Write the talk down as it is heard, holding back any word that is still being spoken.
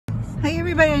Hi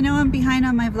everybody, I know I'm behind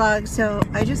on my vlog, so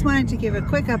I just wanted to give a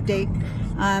quick update.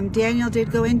 Daniel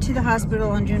did go into the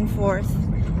hospital on June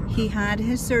 4th. He had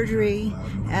his surgery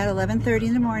at 11:30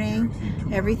 in the morning.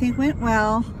 Everything went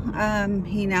well.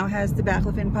 He now has the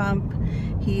Baclofen pump.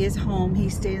 He is home. He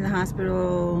stayed in the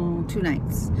hospital 2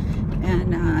 nights.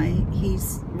 And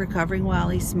he's recovering well.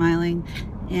 He's smiling.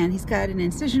 And he's got an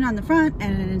incision on the front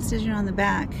and an incision on the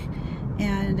back.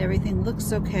 And everything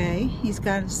looks okay. He's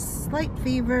got a slight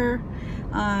fever,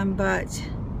 but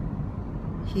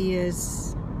he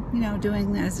is,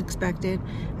 doing as expected.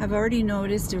 I've already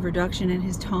noticed a reduction in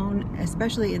his tone,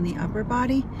 especially in the upper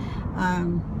body,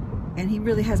 and he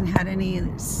really hasn't had any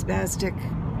spastic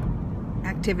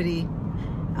activity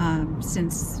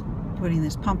since putting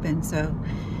this pump in. So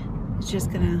it's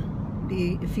just gonna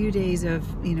be a few days of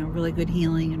really good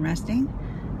healing and resting.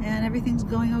 And everything's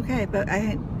going okay, but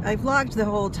I vlogged the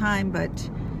whole time, but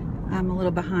I'm a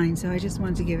little behind, so I just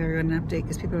wanted to give everyone an update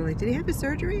because people are like, did he have a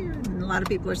surgery? And a lot of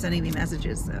people are sending me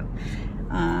messages. So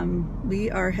we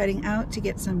are heading out to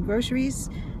get some groceries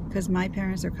because my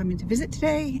parents are coming to visit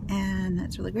today, and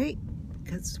that's really great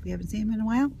because we haven't seen them in a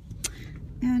while.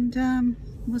 And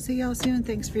we'll see y'all soon.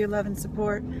 Thanks for your love and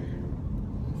support.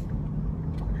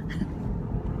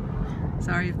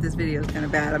 Sorry if this video is kind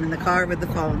of bad. I'm in the car with the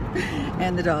phone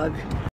and the dog.